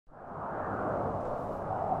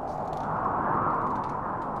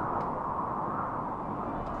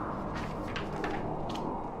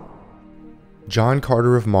John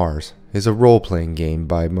Carter of Mars is a role-playing game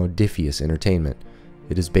by Modiphius Entertainment.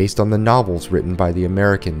 It is based on the novels written by the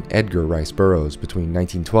American Edgar Rice Burroughs between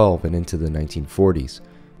 1912 and into the 1940s.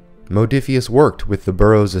 Modiphius worked with the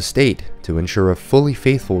Burroughs estate to ensure a fully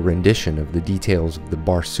faithful rendition of the details of the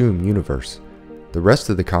Barsoom universe. The rest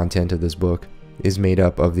of the content of this book is made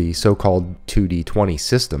up of the so-called 2D20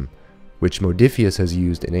 system, which Modiphius has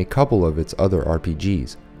used in a couple of its other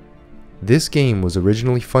RPGs. This game was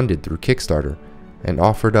originally funded through Kickstarter and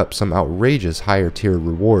offered up some outrageous higher tier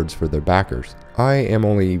rewards for their backers. I am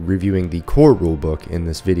only reviewing the core rulebook in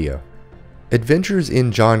this video. Adventures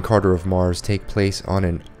in John Carter of Mars take place on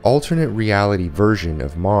an alternate reality version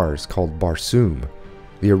of Mars called Barsoom.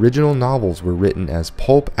 The original novels were written as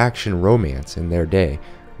pulp action romance in their day,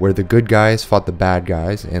 where the good guys fought the bad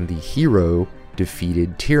guys and the hero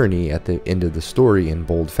defeated tyranny at the end of the story in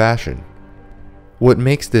bold fashion. What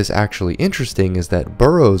makes this actually interesting is that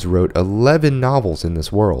Burroughs wrote 11 novels in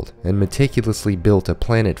this world and meticulously built a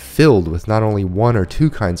planet filled with not only one or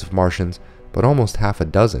two kinds of Martians, but almost half a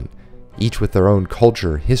dozen, each with their own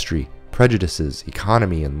culture, history, prejudices,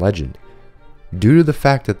 economy, and legend. Due to the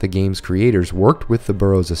fact that the game's creators worked with the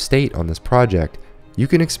Burroughs estate on this project, you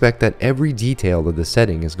can expect that every detail of the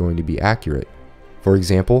setting is going to be accurate. For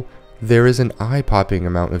example, there is an eye-popping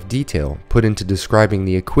amount of detail put into describing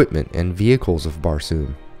the equipment and vehicles of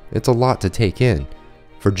Barsoom. It's a lot to take in.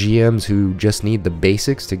 For GMs who just need the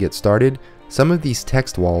basics to get started, some of these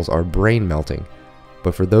text walls are brain-melting,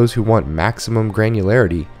 but for those who want maximum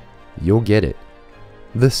granularity, you'll get it.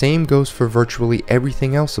 The same goes for virtually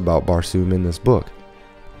everything else about Barsoom in this book.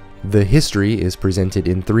 The history is presented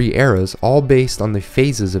in 3 eras, all based on the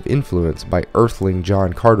phases of influence by Earthling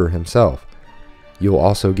John Carter himself. You'll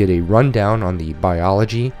also get a rundown on the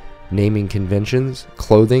biology, naming conventions,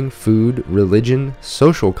 clothing, food, religion,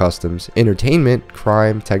 social customs, entertainment,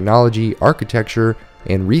 crime, technology, architecture,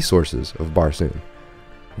 and resources of Barsoom.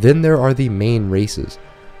 Then there are the main races.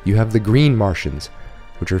 You have the Green Martians,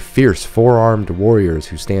 which are fierce 4-armed warriors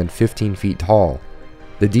who stand 15 feet tall.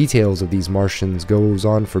 The details of these Martians goes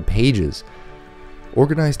on for pages,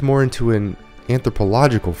 organized more into an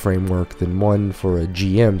anthropological framework than one for a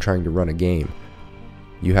GM trying to run a game.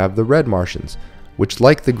 You have the Red Martians, which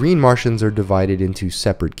like the Green Martians are divided into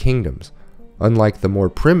separate kingdoms. Unlike the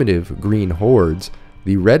more primitive Green Hordes,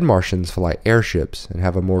 the Red Martians fly airships and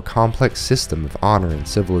have a more complex system of honor and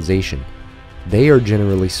civilization. They are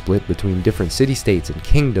generally split between different city-states and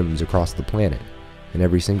kingdoms across the planet, and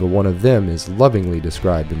every single one of them is lovingly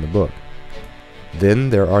described in the book.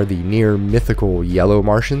 Then there are the near-mythical Yellow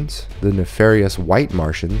Martians, the nefarious White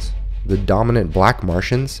Martians, the dominant Black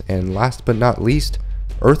Martians, and last but not least,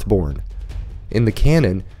 Earthborn. In the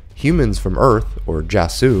canon, humans from Earth, or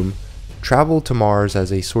Barsoom, travel to Mars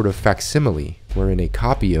as a sort of facsimile, wherein a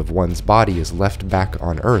copy of one's body is left back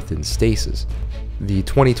on Earth in stasis. The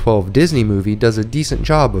 2012 Disney movie does a decent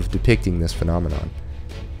job of depicting this phenomenon.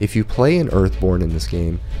 If you play an Earthborn in this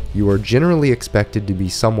game, you are generally expected to be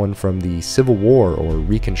someone from the Civil War or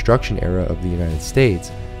Reconstruction era of the United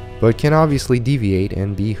States, but can obviously deviate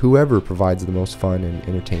and be whoever provides the most fun and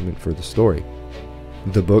entertainment for the story.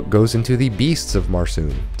 The book goes into the beasts of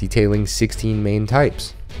Barsoom, detailing 16 main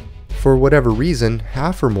types. For whatever reason,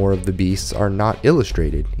 half or more of the beasts are not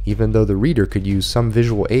illustrated, even though the reader could use some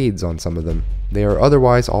visual aids on some of them. They are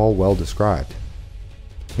otherwise all well described.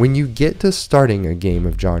 When you get to starting a game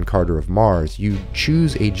of John Carter of Mars, you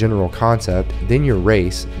choose a general concept, then your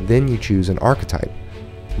race, then you choose an archetype.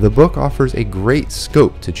 The book offers a great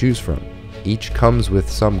scope to choose from. Each comes with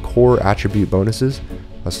some core attribute bonuses,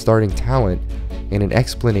 a starting talent, and an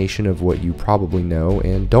explanation of what you probably know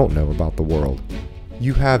and don't know about the world.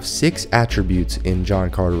 You have 6 attributes in John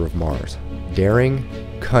Carter of Mars: daring,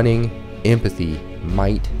 cunning, empathy,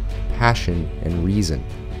 might, passion, and reason.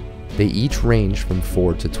 They each range from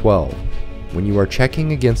 4 to 12. When you are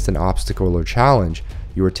checking against an obstacle or challenge,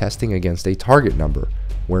 you are testing against a target number,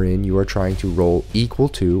 wherein you are trying to roll equal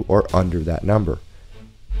to or under that number.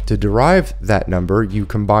 To derive that number, you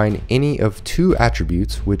combine any of 2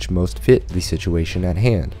 attributes which most fit the situation at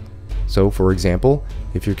hand. So, for example,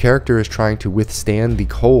 if your character is trying to withstand the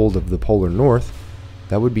cold of the polar north,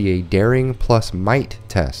 that would be a daring plus might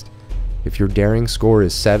test. If your daring score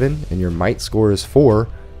is 7 and your might score is 4,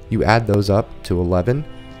 you add those up to 11,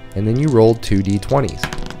 and then you roll 2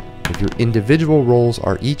 d20s. If your individual rolls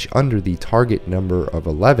are each under the target number of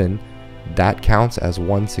 11, that counts as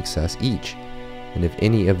 1 success each. And if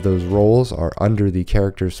any of those rolls are under the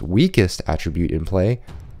character's weakest attribute in play,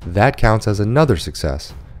 that counts as another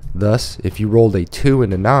success. Thus, if you rolled a 2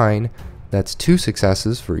 and a 9, that's 2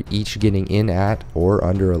 successes for each getting in at or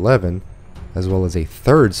under 11, as well as a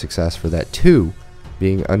third success for that 2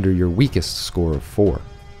 being under your weakest score of 4.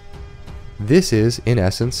 This is, in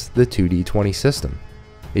essence, the 2d20 system.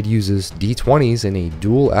 It uses d20s in a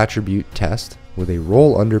dual attribute test with a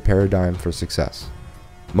roll under paradigm for success.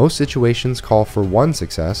 Most situations call for 1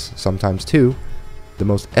 success, sometimes 2. The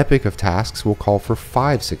most epic of tasks will call for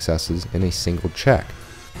 5 successes in a single check.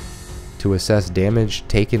 To assess damage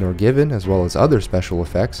taken or given, as well as other special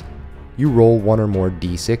effects, you roll 1 or more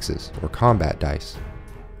d6s, or combat dice.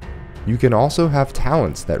 You can also have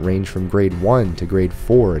talents that range from grade 1 to grade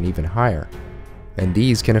 4 and even higher, and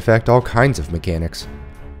these can affect all kinds of mechanics.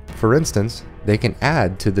 For instance, they can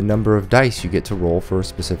add to the number of dice you get to roll for a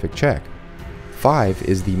specific check. 5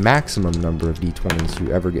 is the maximum number of d20s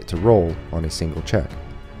you ever get to roll on a single check.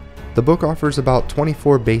 The book offers about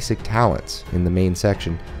 24 basic talents in the main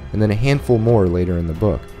section, and then a handful more later in the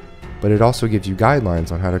book, but it also gives you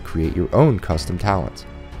guidelines on how to create your own custom talents.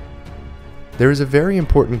 There is a very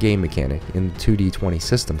important game mechanic in the 2d20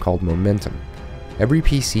 system called momentum. Every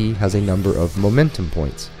PC has a number of momentum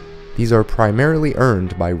points. These are primarily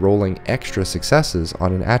earned by rolling extra successes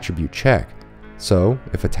on an attribute check. So,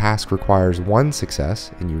 if a task requires 1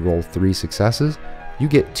 success and you roll 3 successes, you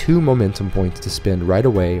get 2 momentum points to spend right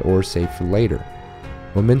away or save for later.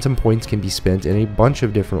 Momentum points can be spent in a bunch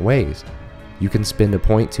of different ways. You can spend a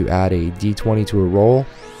point to add a d20 to a roll,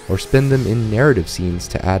 or spend them in narrative scenes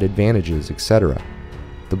to add advantages, etc.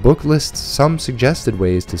 The book lists some suggested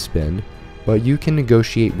ways to spend, but you can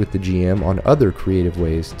negotiate with the GM on other creative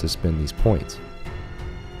ways to spend these points.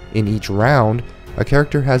 In each round, a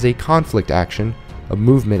character has a conflict action, a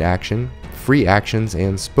movement action, free actions,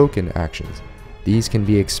 and spoken actions. These can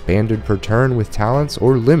be expanded per turn with talents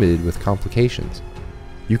or limited with complications.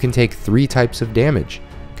 You can take 3 types of damage: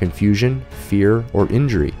 confusion, fear, or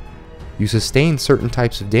injury. You sustain certain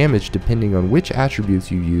types of damage depending on which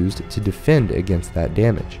attributes you used to defend against that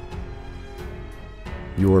damage.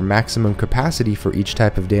 Your maximum capacity for each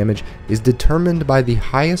type of damage is determined by the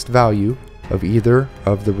highest value of either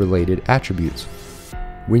of the related attributes.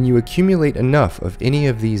 When you accumulate enough of any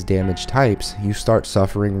of these damage types, you start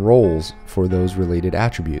suffering rolls for those related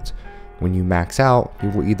attributes. When you max out, you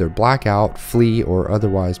will either black out, flee, or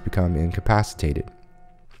otherwise become incapacitated.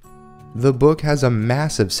 The book has a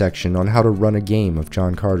massive section on how to run a game of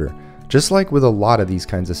John Carter. Just like with a lot of these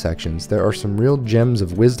kinds of sections, there are some real gems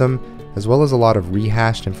of wisdom, as well as a lot of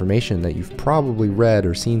rehashed information that you've probably read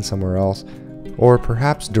or seen somewhere else, or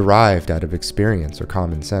perhaps derived out of experience or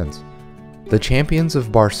common sense. The Champions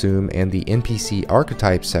of Barsoom and the NPC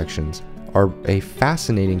Archetypes sections are a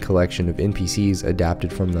fascinating collection of NPCs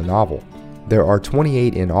adapted from the novel. There are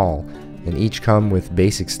 28 in all, and each come with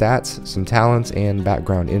basic stats, some talents, and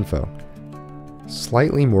background info.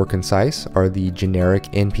 Slightly more concise are the generic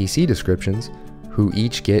NPC descriptions, who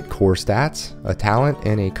each get core stats, a talent,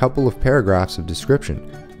 and a couple of paragraphs of description.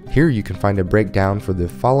 Here you can find a breakdown for the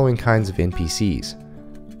following kinds of NPCs.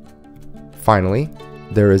 Finally,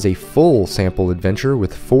 there is a full sample adventure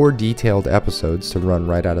with 4 detailed episodes to run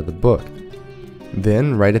right out of the book.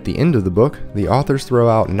 Then, right at the end of the book, the authors throw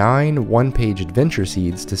out 9 one-page adventure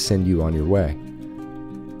seeds to send you on your way.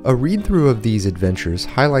 A read-through of these adventures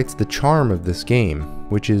highlights the charm of this game,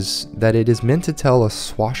 which is that it is meant to tell a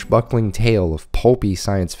swashbuckling tale of pulpy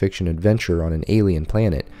science fiction adventure on an alien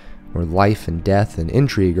planet, where life and death and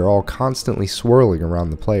intrigue are all constantly swirling around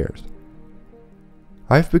the players.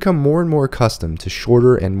 I've become more and more accustomed to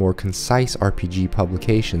shorter and more concise RPG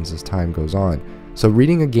publications as time goes on, so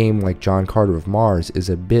reading a game like John Carter of Mars is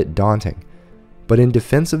a bit daunting. But in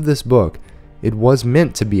defense of this book, it was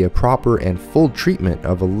meant to be a proper and full treatment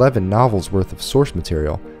of 11 novels worth of source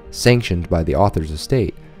material, sanctioned by the author's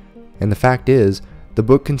estate. And the fact is, the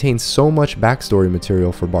book contains so much backstory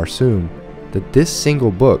material for Barsoom that this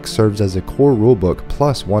single book serves as a core rulebook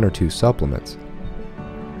plus 1 or 2 supplements.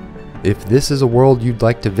 If this is a world you'd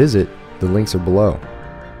like to visit, the links are below.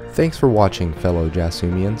 Thanks for watching, fellow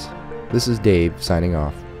Jazzoomians. This is Dave signing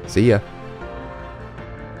off. See ya!